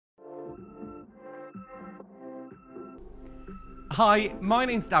Hi, my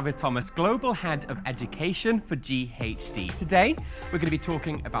name's David Thomas, Global Head of Education for GHD. Today, we're going to be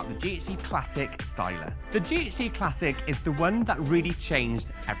talking about the GHD Classic Styler. The GHD Classic is the one that really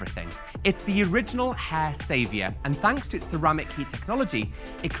changed everything. It's the original hair savior, and thanks to its ceramic heat technology,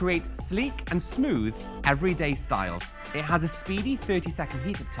 it creates sleek and smooth everyday styles. It has a speedy 30-second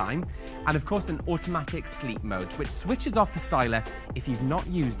heat-up time, and of course an automatic sleep mode, which switches off the styler if you've not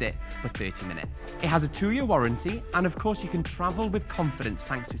used it for 30 minutes. It has a 2-year warranty, and of course you can travel with confidence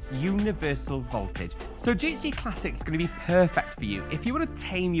thanks to its universal voltage. So GHD Classic is going to be perfect for you if you want to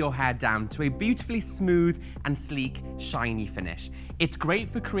tame your hair down to a beautifully smooth and sleek, shiny finish. It's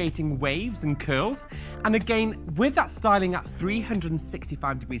great for creating waves and curls, and again, with that styling at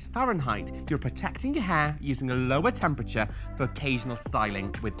 365 degrees Fahrenheit, you're protecting your hair using a lower temperature for occasional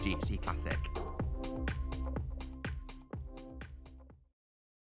styling with GHD Classic.